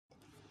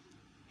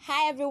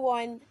Hi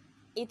everyone,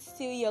 it's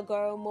still your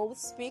girl Mo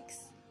Speaks,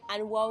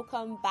 and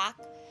welcome back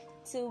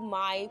to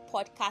my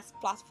podcast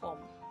platform.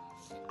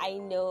 I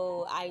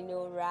know,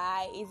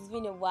 right? It's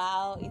been a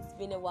while.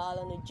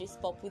 On a Gist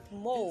Pop with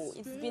Mo.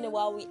 It's been a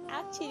while. We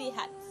actually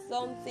had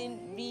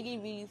something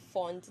really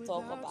fun to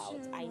talk about.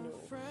 I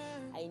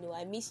know.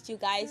 I missed you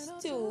guys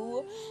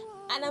too,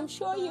 and I'm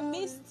sure you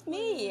missed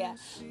me.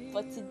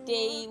 But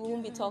today we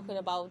won't be talking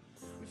about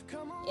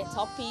a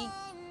topic.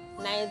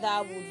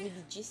 Neither would we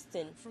be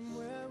gisting.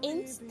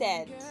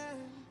 Instead,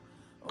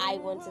 I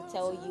want to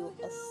tell you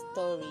a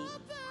story.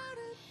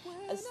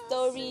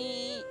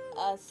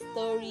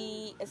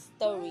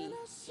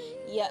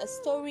 Yeah, a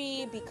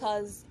story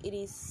because it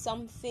is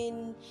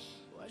something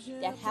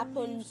that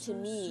happened to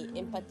me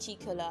in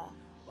particular.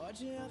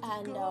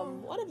 And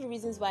one of the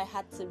reasons why I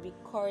had to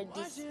record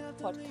this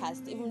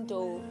podcast, even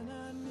though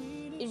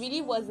it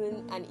really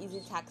wasn't an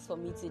easy task for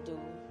me to do.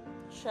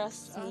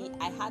 Trust me,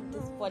 I had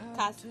this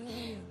podcast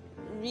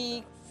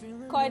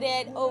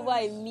recorded over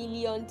 1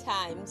 million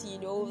times.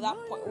 That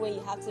point where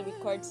you have to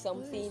record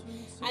something,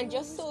 and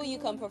just so you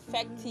can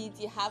perfect it,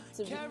 you have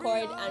to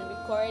record and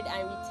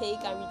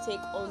retake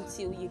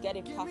until you get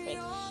it perfect.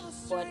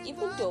 But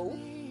even though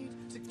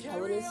I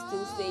wouldn't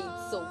still say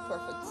it's so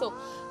perfect. So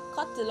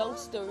cut the long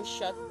story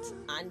short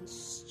and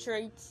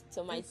straight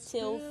to my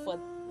tale for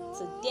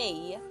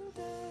today.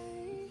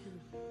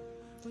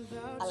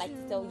 I like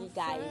to tell you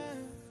guys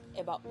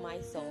about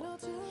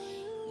myself.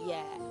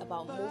 Yeah,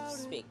 about Mo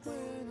Speaks.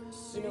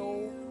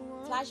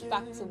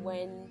 Flashback to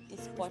when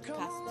this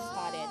podcast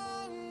started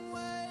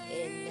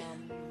in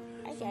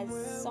I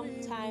guess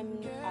sometime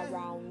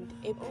around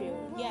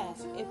April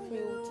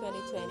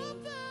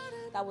 2020.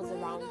 That was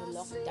around the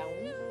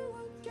lockdown,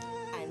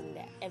 and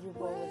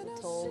everyone was at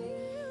home.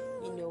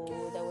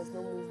 There was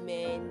no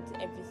movement,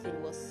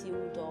 everything was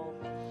sealed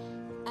up,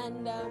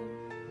 and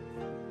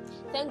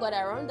thank God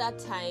around that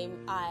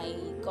time I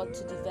got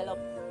to develop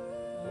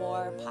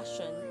more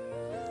passion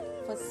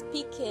for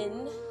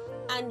speaking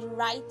and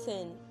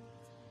writing.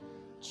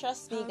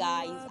 Trust me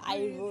guys,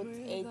 I wrote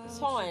a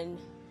ton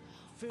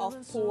of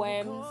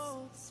poems,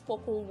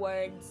 spoken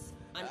words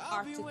and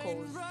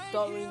articles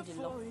during the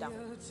lockdown.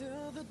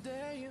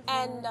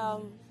 And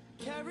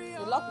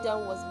the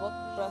lockdown was what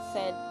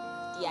birthed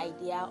the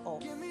idea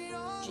of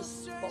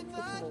Gist Pop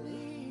with Mo,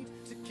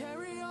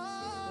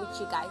 which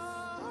you guys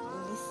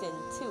listen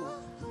to.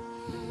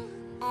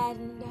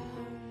 And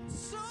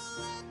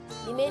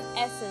the main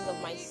essence of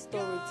my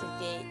story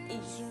today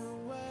is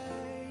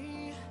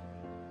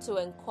to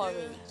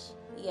encourage.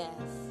 Yes,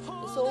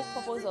 the sole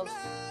purpose of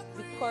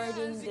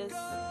recording this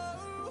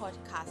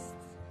podcast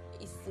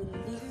is to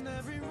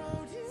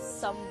lift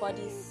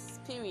somebody's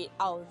spirit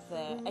out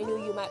there. I know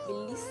you might be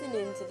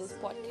listening to this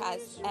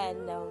podcast,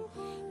 and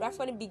right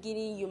from the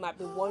beginning you might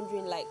be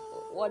wondering, like,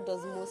 what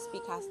does Mo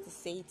Speak has to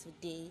say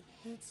today?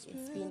 It's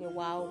been a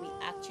while. We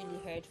actually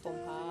heard from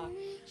her.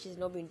 She's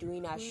not been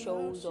doing her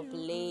shows of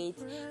late.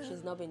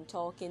 She's not been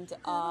talking to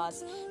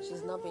us.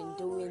 She's not been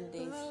doing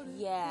this.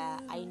 Yeah,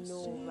 I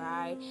know,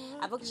 right?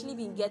 I've actually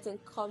been getting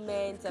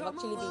comments. I've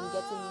actually been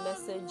getting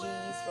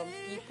messages from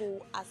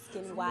people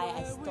asking why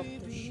I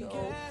stopped the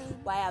show,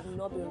 why I've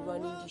not been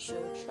running the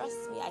show.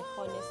 Trust me, I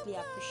honestly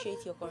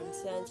appreciate your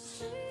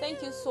concerns.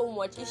 Thank you so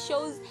much. It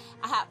shows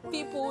I have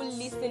people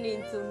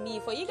listening to me.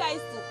 For you guys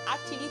to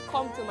actually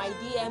come to my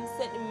DM,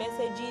 send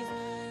messages,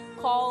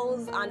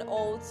 calls and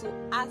all to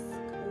ask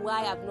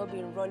why I've not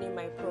been running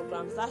my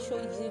programs, that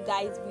shows you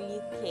guys really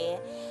care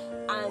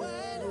and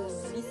you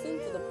listen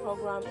to the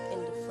program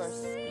in the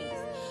first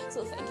place.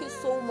 So thank you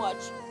so much.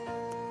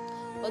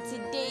 But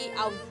today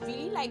I would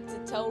really like to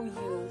tell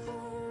you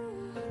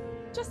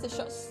just a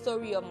short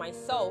story of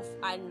myself,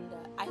 and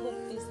I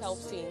hope this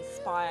helps to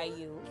inspire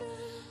you.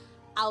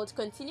 I would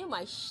continue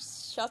my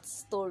short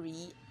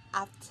story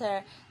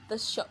after the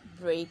short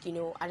break.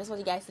 I just want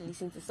you guys to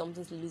listen to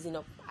something to loosen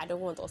up. I don't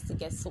want us to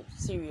get so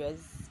serious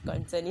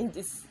concerning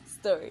this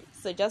story.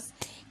 So just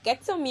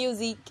get some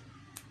music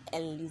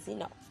and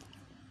loosen up.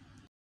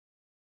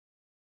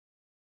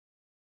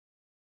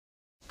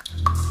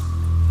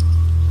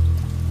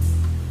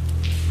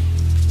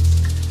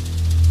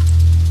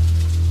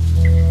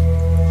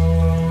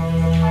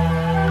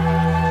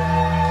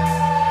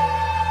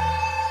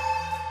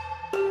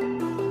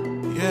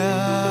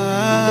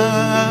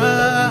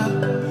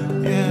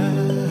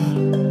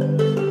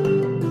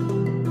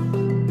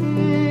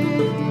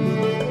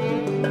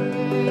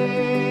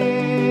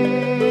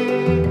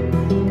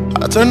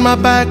 Turn my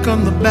back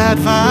on the bad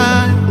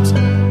vibes,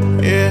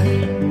 yeah.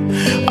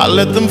 I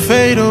let them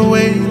fade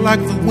away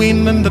like the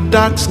wind in the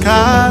dark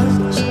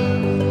skies,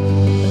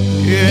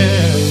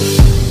 yeah.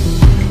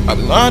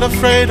 I'm not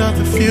afraid of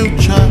the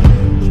future.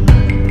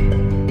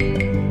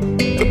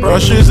 The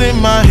brush is in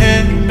my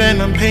hand and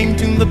I'm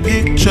painting the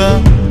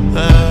picture.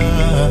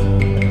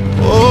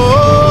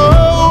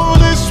 Oh,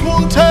 this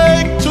won't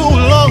take too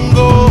long,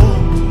 oh.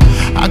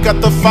 I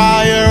got the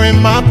fire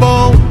in my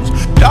bones.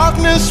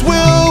 Darkness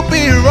will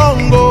be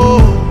wrong,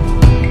 oh,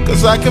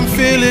 'cause I can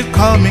feel it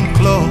coming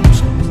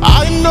close.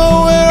 I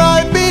know where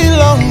I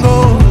belong,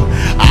 oh.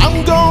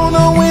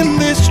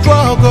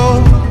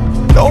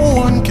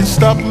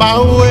 my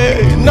way.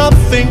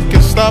 Nothing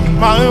can stop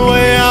my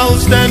way. I'll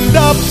stand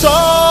up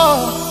tall,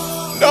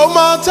 no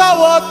matter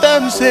what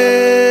them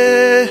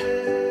say.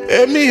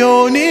 Èmi ò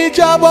ní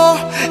jábọ́,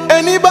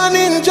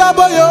 anybody ní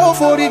jábọ́ yóò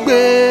forí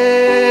gbé.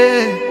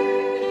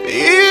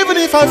 Even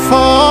if I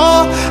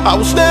fall, I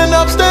will stand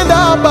up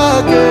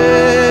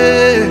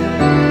again.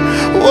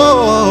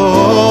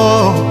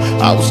 Whoa,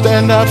 I will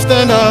stand up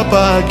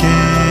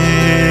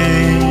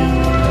again.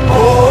 Oh,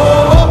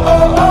 oh,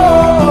 oh,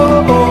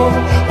 oh,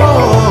 oh,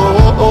 oh,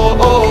 oh,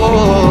 oh,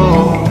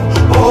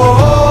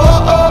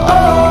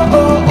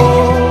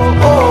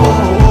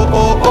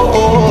 oh, oh,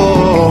 oh.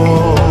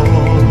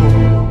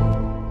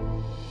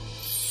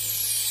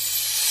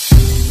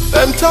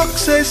 Them talk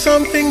say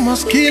something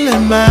must kill a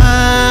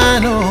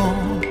man, oh.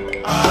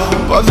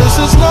 But this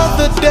is not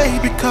the day,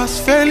 because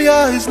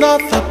failure is not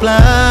the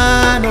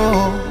plan,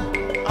 oh.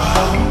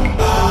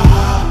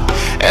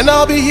 And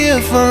I'll be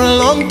here for a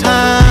long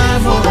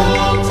time, oh.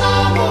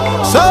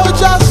 So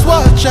just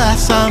watch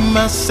as I'm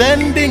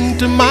ascending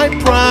to my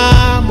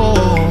prime, oh.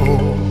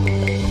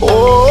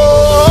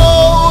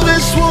 Oh,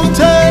 this won't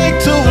take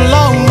too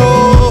long,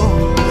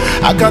 oh.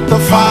 I got the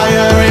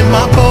fire in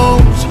my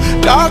bones.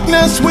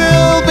 Darkness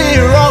will be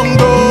wrong,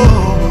 oh.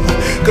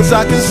 'Cause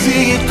I can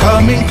see it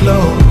coming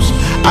close.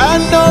 I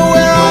know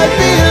where I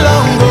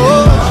belong,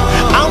 oh.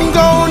 I'm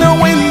gonna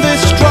win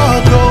this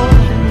struggle.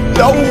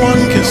 No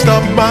one can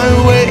stop my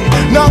way.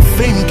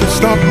 Nothing can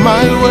stop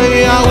my way.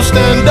 I will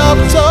stand up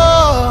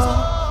tall.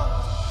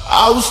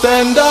 I will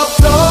stand up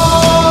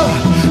tall,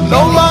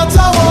 no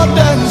matter what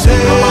them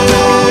say.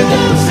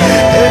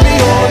 Èmi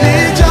ò ní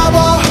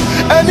jábọ́,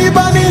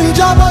 anybody ní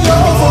jábọ́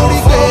yóò forí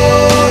gbé.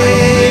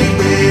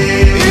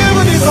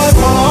 Even if I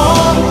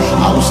fall,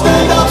 I will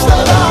stand up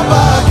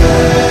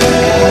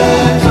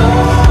again.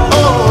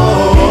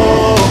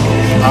 Oh,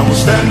 I will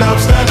stand up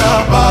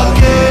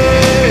again.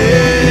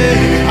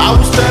 I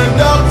will stand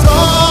up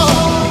tall,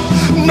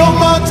 no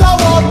matter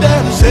what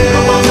them say.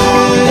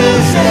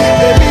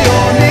 Èmi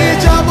ò ní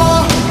jábọ́,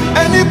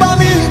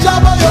 anybody ní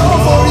jábọ́ yóò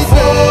forí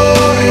gbé.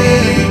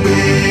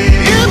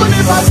 Even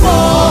if I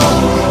fall,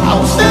 I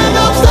will stand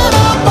up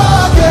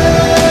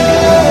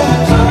again.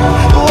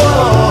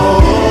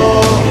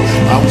 Whoa,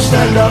 I will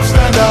stand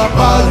up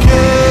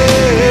again.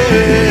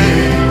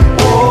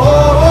 Oh,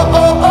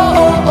 oh, oh, oh,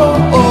 oh,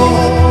 oh, oh,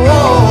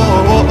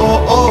 oh,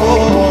 oh,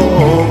 oh,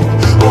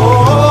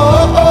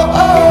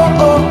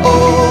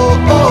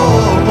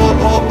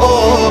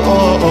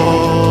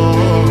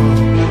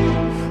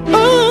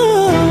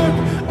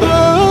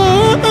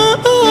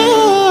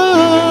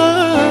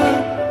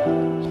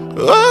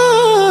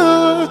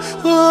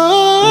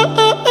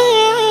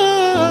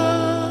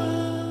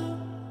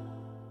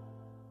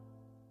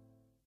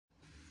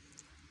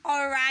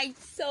 Alright,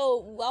 so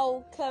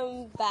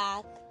welcome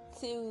back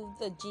to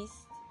the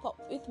Gist Pop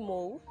with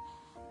Mo.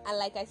 And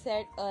like I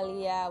said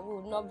earlier, we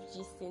will not be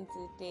gisting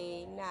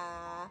today.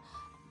 Nah,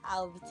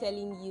 I'll be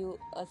telling you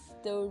a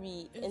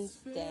story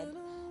instead.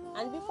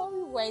 And before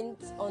we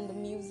went on the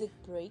music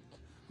break,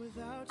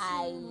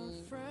 I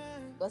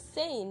was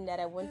saying that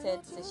I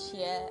wanted to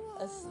share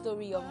a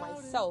story of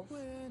myself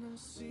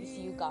with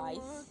you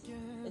guys.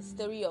 A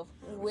story of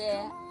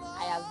where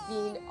I have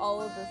been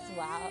all this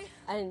while,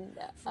 and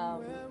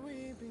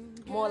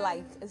more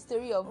like a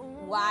story of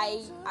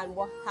why and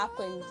what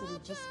happened to the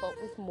Gist Pop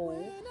with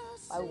Mo.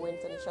 I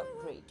went on a short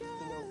break,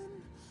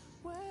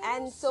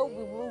 and so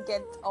we won't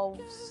get all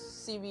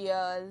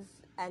serious,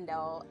 and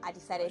I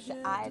decided to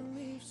add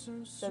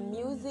the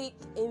music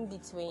in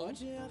between.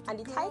 And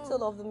the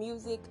title of the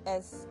music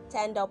is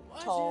Stand Up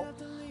Tall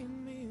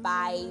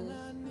by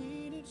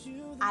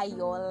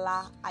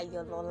Ayolola.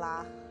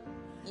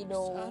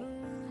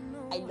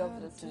 I love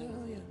this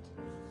music,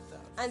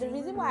 and the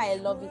reason why I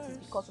love it is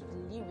because of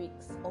the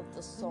lyrics of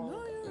the song.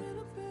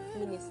 It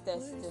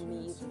ministers to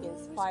me, it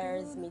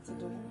inspires me to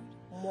do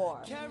more.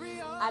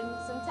 And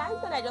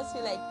sometimes when I just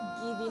feel like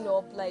giving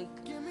up, like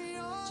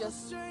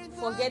just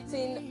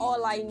forgetting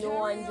all I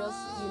know and just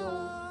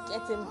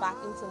getting back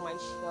into my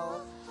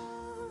shell,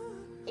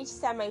 each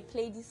time I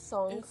play this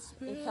song,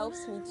 it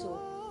helps me to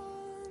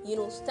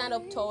stand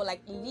up tall,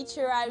 like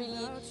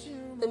literally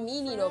the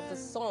meaning of the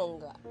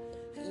song.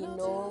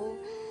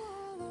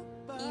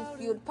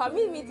 If you'd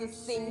permit me to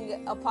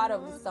sing a part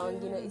of the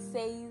song, it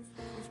says,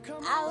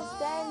 I'll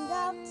stand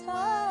up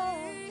tall,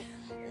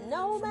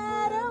 no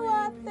matter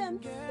what them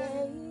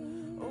say.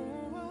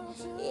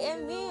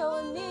 Èmi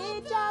ò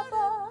ní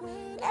jábọ́,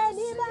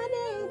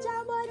 anybody ní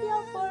jábọ́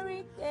yóò forí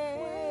gbé.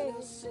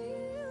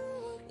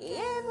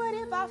 Even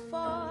if I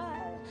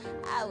fall,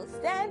 I will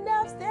stand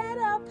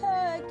up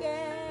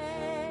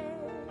again.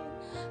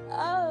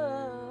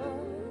 Oh,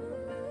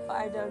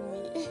 pardon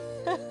me.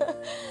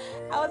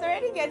 I was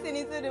already getting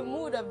into the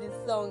mood of this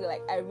song.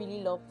 Like, I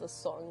really love the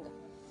song.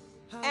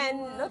 And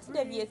not to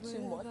deviate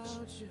too much,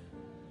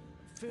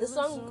 the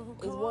song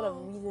is one of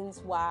the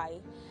reasons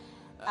why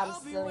I'm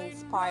still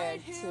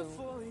inspired to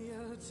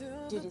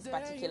do this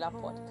particular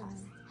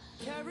podcast.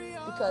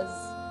 Because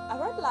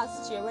around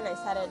last year when I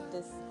started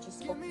this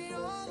G-Spot with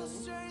Mo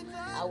thing,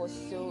 I was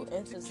so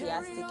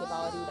enthusiastic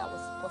about it. I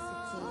was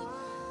positive.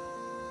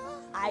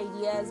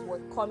 Ideas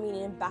were coming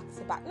in back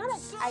to back. Not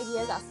that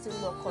ideas are still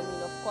not coming.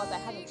 Of course, I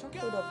have a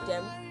truckload of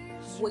them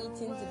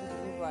waiting to be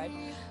delivered.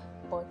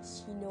 But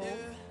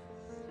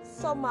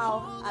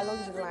somehow along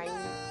the line,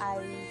 I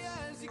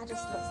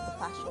just lost the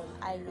passion.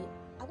 I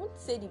won't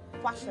say the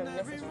passion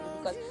necessarily,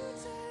 because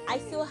I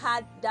still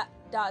had that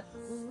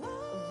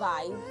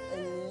vibe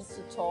in me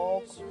to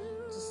talk,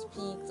 to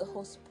speak, to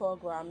host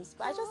programs,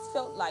 but I just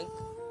felt like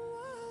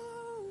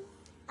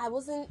I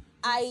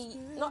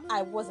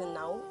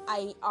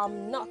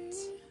am not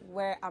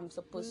where I'm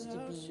supposed to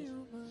be.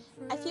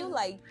 I feel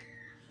like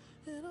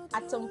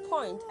at some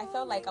point I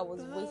felt like I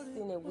was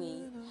wasting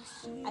away.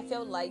 I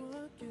felt like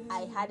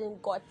I had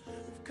not gotten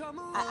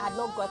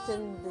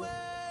the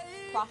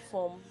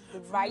platform, the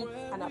right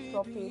and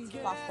appropriate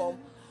platform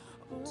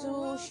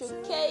to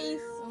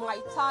showcase my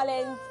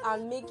talents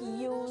and make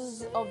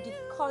use of the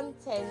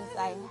content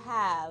I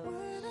have.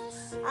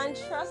 And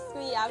trust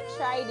me, I've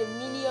tried a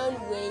million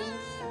ways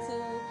to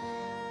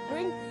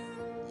bring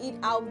it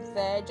out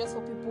there just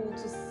for people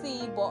to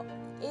see, but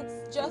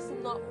it's just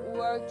not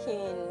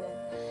working.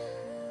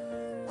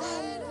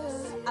 And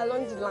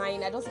along the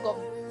line, I just got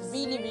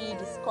really, really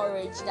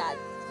discouraged that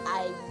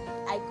I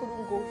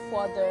couldn't go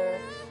further.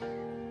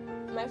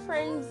 My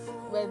friends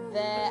were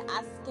there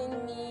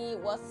asking me,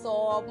 what's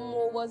up,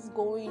 Mo, what's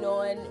going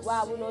on? Why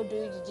are we not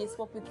doing the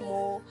G-Spot with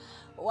Mo?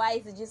 Why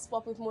is the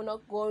G-Spot with Mo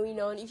not going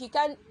on? If you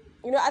can,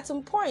 at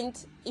some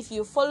point, if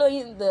you're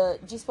following the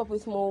G-Spot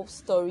with Mo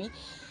story,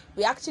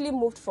 we actually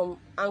moved from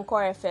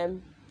Anchor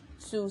FM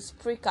to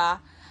Spreaker,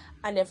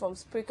 and then from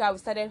Spreaker we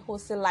started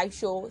hosting live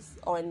shows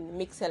on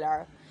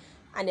Mixlr,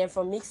 and then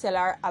from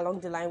Mixlr along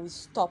the line we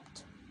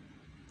stopped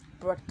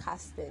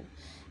broadcasting.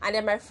 And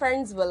then my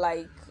friends were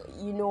like,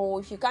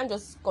 if you can't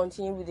just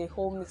continue with the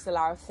whole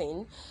Mixlr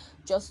thing,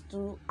 just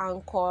do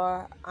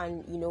Anchor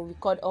and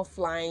record off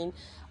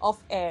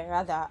air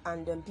rather,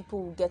 and then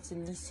people will get to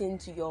listen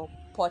to your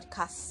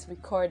podcasts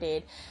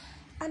recorded.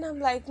 And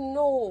I'm like,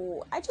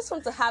 no, I just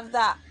want to have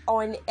that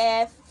on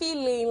air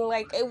feeling.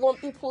 Like, I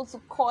want people to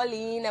call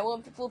in, I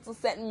want people to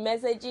send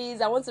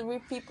messages, I want to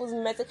read people's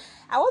messages,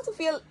 I want to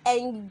feel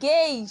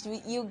engaged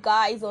with you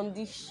guys on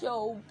this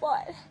show.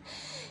 But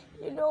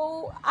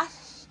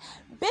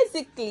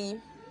basically,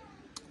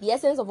 the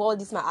essence of all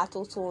this, my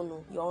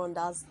atotono, you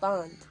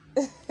understand?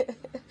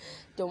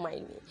 Don't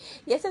mind me.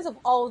 The essence of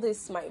all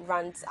this, my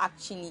rant,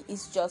 actually,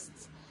 is just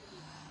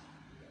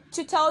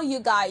to tell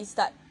you guys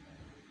that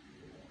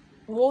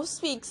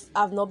most weeks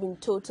I've not been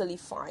totally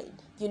fine.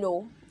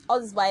 All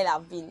this while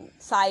I've been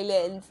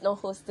silent, not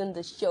hosting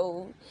the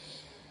show,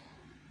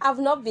 I've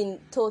not been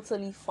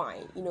totally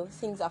fine.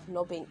 Things have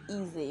not been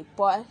easy.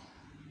 But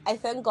I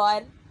thank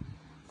God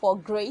for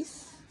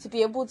grace to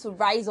be able to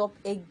rise up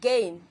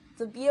again,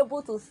 to be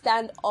able to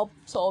stand up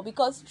tall,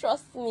 because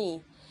trust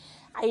me,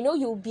 I know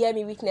you'll bear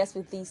me witness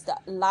with this,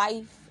 that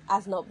life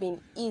has not been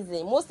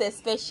easy, most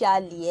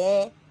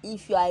especially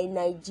if you are a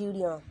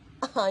Nigerian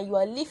and you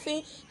are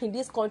living in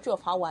this country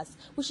of ours,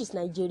 which is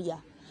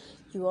Nigeria.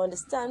 You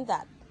understand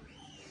that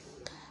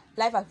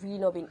life has really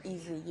not been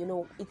easy.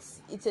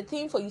 It's a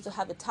thing for you to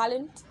have a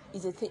talent.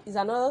 It's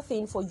another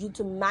thing for you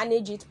to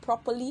manage it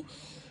properly.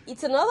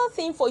 It's another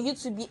thing for you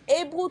to be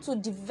able to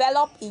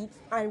develop it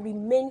and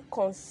remain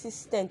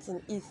consistent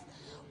in it,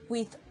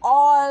 with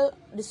all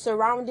the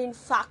surrounding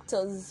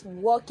factors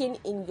working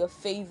in your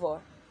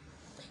favor.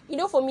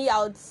 For me,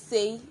 I would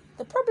say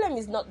the problem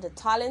is not the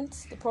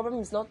talent. The problem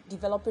is not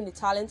developing the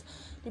talent.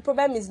 The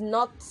problem is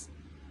not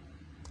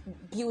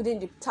building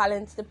the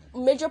talent. The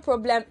major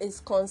problem is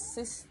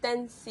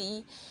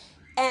consistency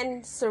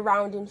and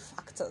surrounding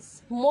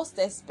factors, most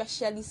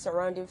especially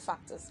surrounding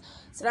factors.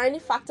 Surrounding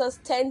factors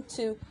tend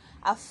to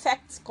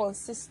affect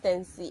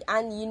consistency,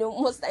 and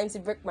most times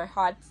it breaks my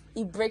heart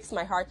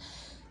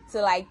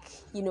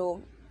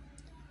to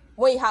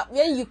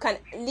when you can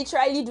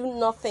literally do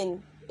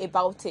nothing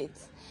about it.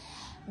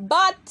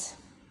 But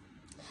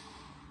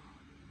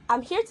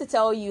I'm here to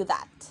tell you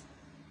that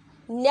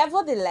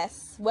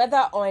nevertheless,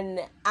 whether on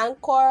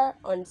Anchor,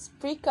 on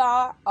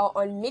Spreaker, or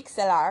on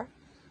Mixlr,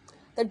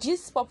 the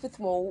G-Spot with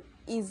Mo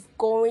is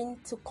going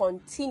to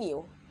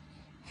continue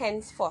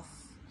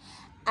henceforth.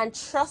 And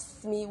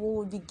trust me, we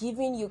will be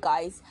giving you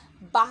guys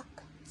back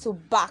to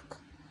back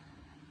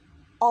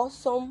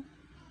awesome,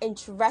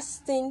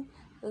 interesting,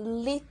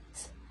 lit,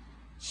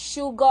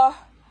 sugar,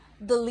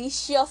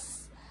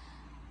 delicious,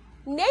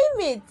 name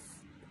it,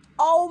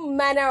 all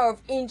manner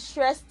of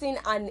interesting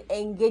and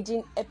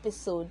engaging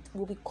episodes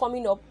will be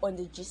coming up on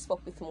the G-Spot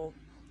with Mo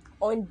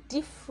on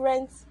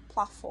different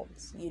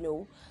platforms,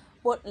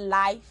 both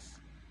live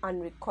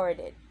and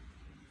recorded.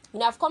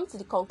 I've come to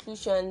the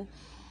conclusion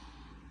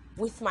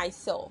with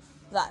myself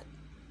that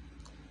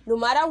no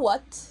matter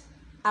what,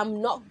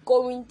 I'm not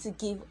going to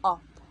give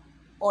up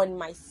on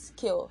my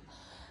skill,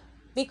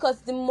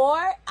 because the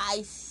more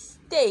I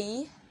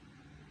stay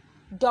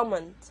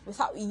dormant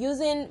without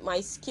using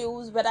my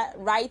skills, whether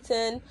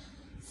writing,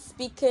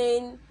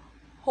 speaking,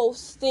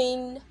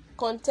 hosting,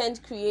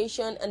 content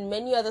creation, and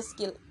many other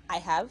skills I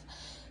have,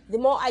 the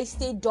more I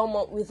stay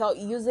dormant without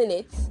using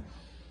it,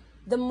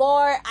 the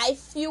more I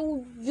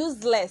feel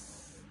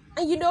useless.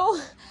 And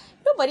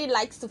nobody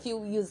likes to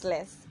feel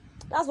useless.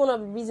 That's one of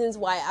the reasons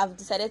why I've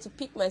decided to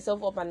pick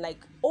myself up and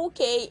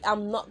okay,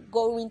 I'm not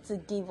going to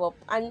give up.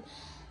 And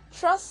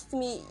trust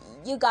me,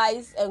 you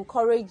guys,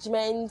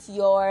 encouragement,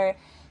 your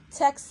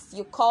texts,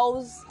 your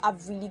calls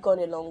have really gone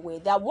a long way.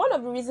 They're one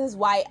of the reasons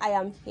why I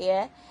am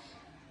here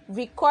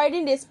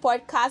recording this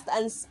podcast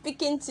and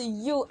speaking to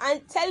you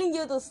and telling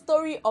you the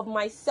story of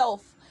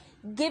myself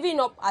giving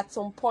up at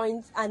some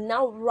point and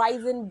now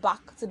rising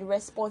back to the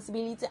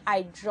responsibility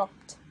I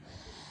dropped.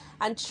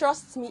 And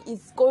trust me,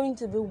 it's going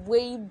to be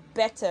way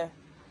better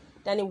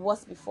than it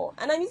was before.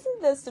 And I'm using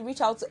this to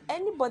reach out to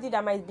anybody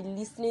that might be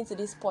listening to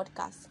this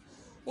podcast.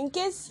 In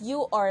case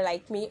you are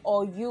like me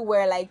or you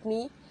were like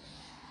me,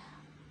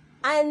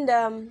 and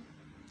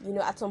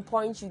at some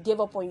point you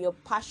gave up on your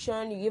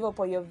passion, you gave up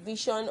on your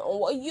vision, on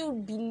what you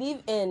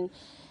believe in.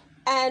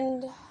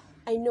 And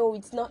I know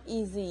it's not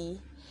easy.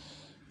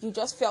 You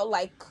just felt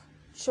like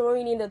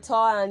throwing in the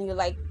towel and you're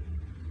like,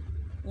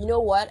 you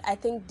know what, I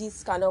think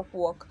this cannot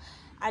work.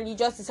 And you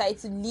just decide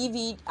to leave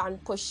it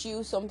and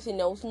pursue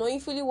something else, knowing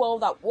fully well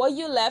that what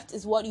you left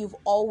is what you've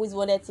always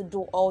wanted to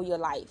do all your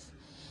life.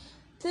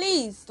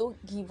 Please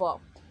don't give up.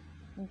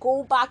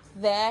 Go back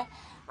there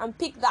and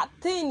pick that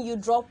thing you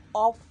dropped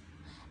off.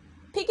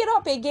 Pick it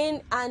up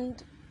again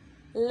and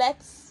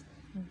let's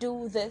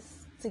do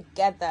this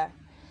together.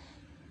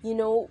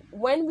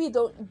 When we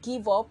don't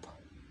give up,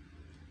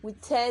 we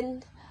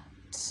tend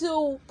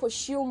to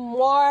pursue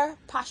more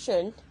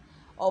passion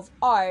of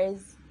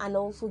ours and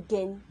also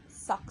gain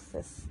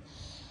success.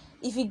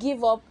 If you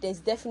give up, there's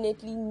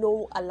definitely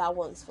no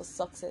allowance for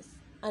success.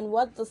 And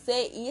what to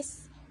say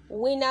is,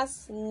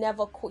 winners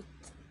never quit.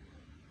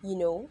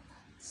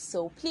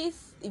 So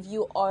please, if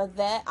you are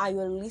there and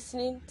you're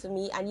listening to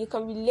me and you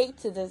can relate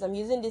to this, I'm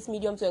using this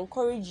medium to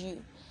encourage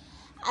you,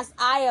 as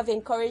I have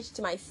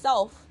encouraged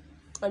myself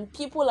and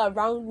people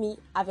around me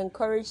have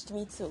encouraged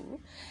me too,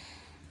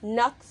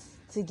 not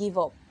to give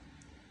up.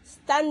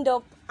 Stand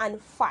up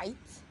and fight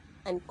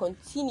and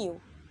continue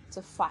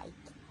to fight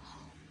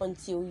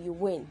until you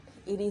win.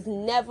 It is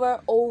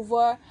never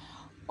over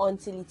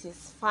until it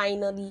is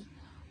finally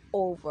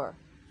over.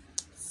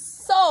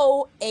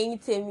 So,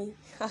 Timmy,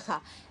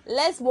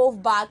 let's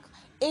move back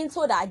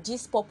into that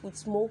G-Pop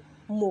with Mo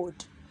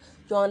mode.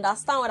 You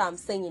understand what I'm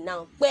saying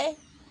now? Where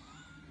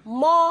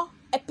more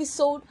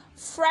episode,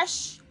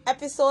 fresh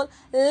episode,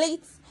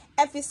 late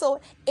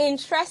episode,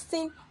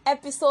 interesting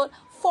episode,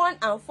 fun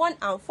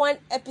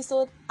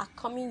episode are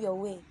coming your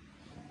way.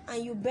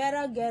 And you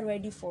better get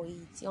ready for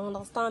it. You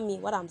understand me?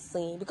 What I'm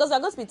saying? Because we're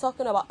going to be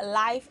talking about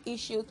life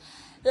issues,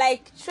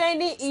 like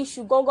trending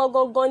issue,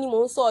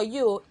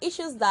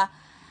 issues that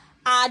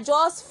are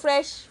just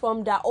fresh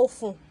from the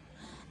oven.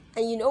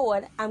 And you know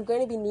what? I'm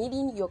going to be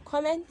needing your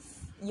comments,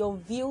 your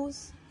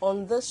views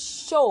on this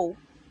show,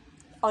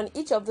 on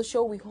each of the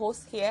show we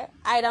host here,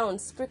 either on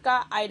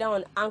Spreaker, either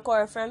on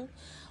Anchor FM,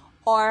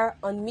 or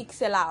on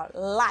Mixlr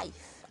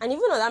Live. And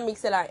even on that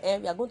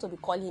Mixlr, we are going to be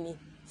calling it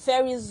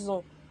very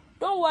soon.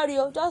 Don't worry,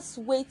 just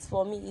wait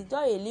for me. It's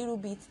just a little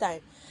bit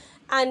time.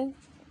 And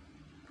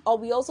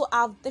we also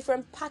have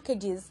different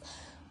packages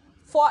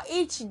for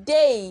each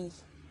day.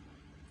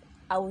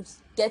 I will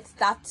get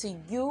that to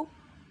you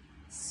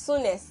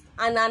soonest.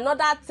 And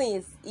another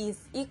thing is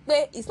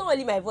it's not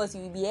only my voice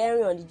you will be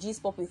hearing on the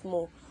G-Pop with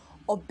Mo,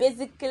 or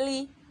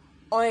basically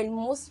on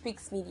Mo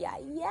Speaks Media.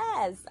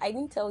 Yes, I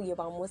didn't tell you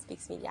about Mo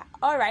Speaks Media.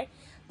 Alright,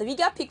 the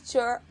bigger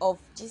picture of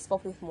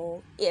G-Pop with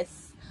Mo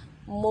is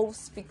Mo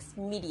Speaks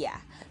Media.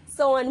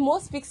 So on Mo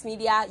Speaks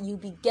Media, you'll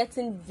be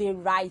getting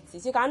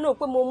varieties. You can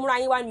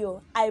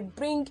know I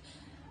bring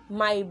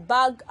my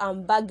bag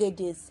and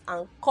baggages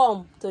and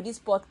come to this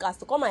podcast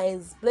to come and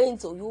explain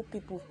to you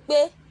people.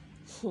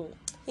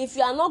 If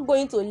you are not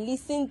going to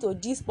listen to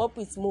this Pop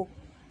with Mo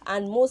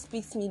and Mo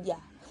Speaks Media,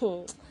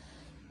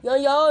 you're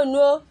your own,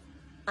 no,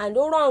 and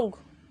no wrong.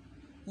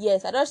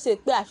 Yes, I don't say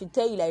I should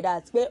tell you like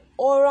that.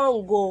 All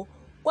wrong, go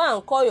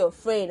and call your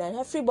friend and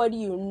everybody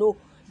you know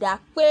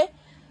that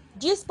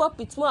this Pop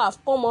with Mo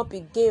have come up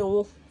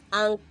again,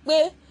 and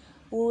we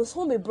will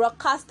soon be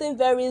broadcasting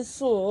very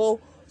soon.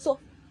 So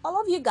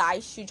all of you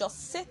guys should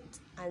just sit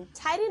and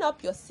tighten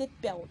up your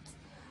seatbelt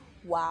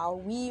while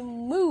we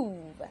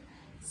move.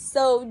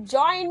 So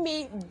join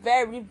me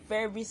very,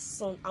 very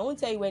soon. I won't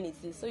tell you when it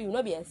is, so you'll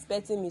not be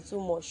expecting me too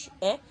much.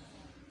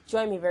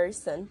 Join me very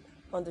soon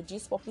on the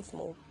G-Pop with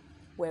Mo,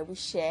 where we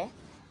share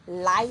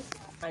life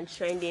and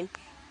trending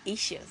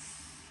issues.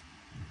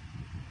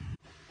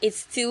 It's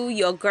still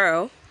your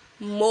girl,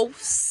 Mo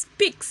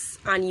Speaks,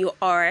 and you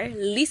are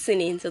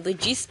listening to the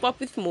G-Pop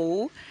with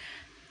Mo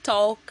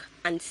Talk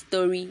and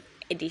Story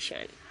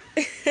Edition.